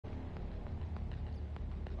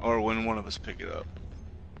Or when one of us pick it up.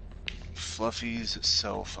 Fluffy's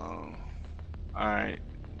cell phone. Alright.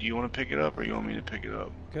 Do you want to pick it up or you want me to pick it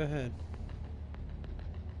up? Go ahead.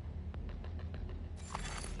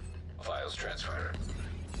 Files transferred.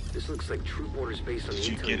 This looks like troop orders based on the Did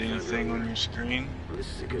you intel get you found anything earlier. on your screen? Well, this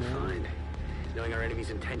is a good find. Knowing our enemy's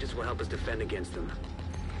intentions will help us defend against them.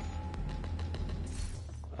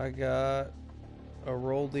 I got a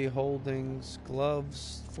Roldy Holdings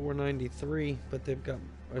gloves, $4.93, but they've got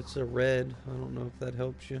it's a red. I don't know if that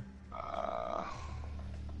helps you.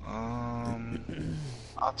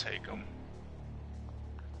 I'll take them.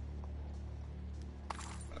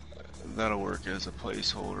 That'll work as a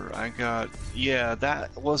placeholder. I got, yeah,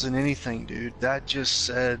 that wasn't anything, dude. That just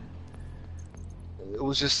said, it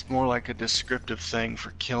was just more like a descriptive thing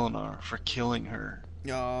for killing her.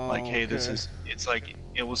 Oh, Like, hey, this okay. is, it's like,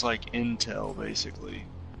 it was like intel, basically.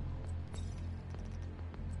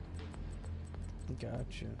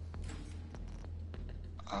 Gotcha.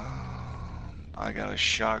 I got a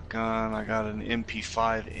shotgun. I got an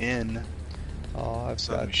MP5N Oh,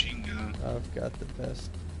 submachine gun. I've got the best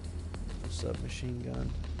submachine gun.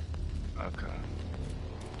 Okay.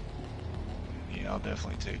 Yeah, I'll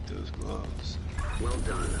definitely take those gloves. Well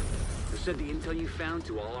done. Send the intel you found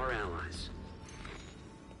to all our allies.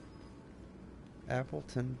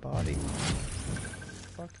 Appleton body.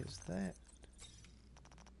 What the fuck is that?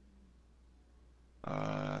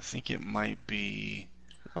 I think it might be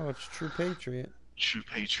Oh, it's True Patriot. True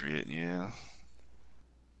Patriot, yeah.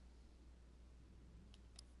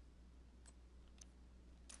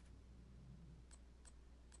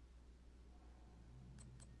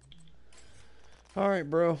 Alright,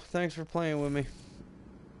 bro. Thanks for playing with me.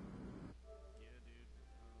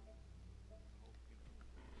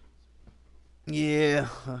 Yeah.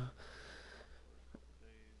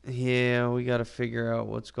 Yeah, we got to figure out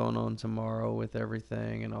what's going on tomorrow with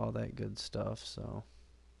everything and all that good stuff, so.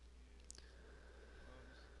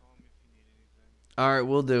 Alright,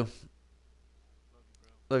 we'll do.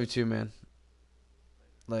 Love you too, man.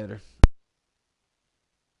 Later.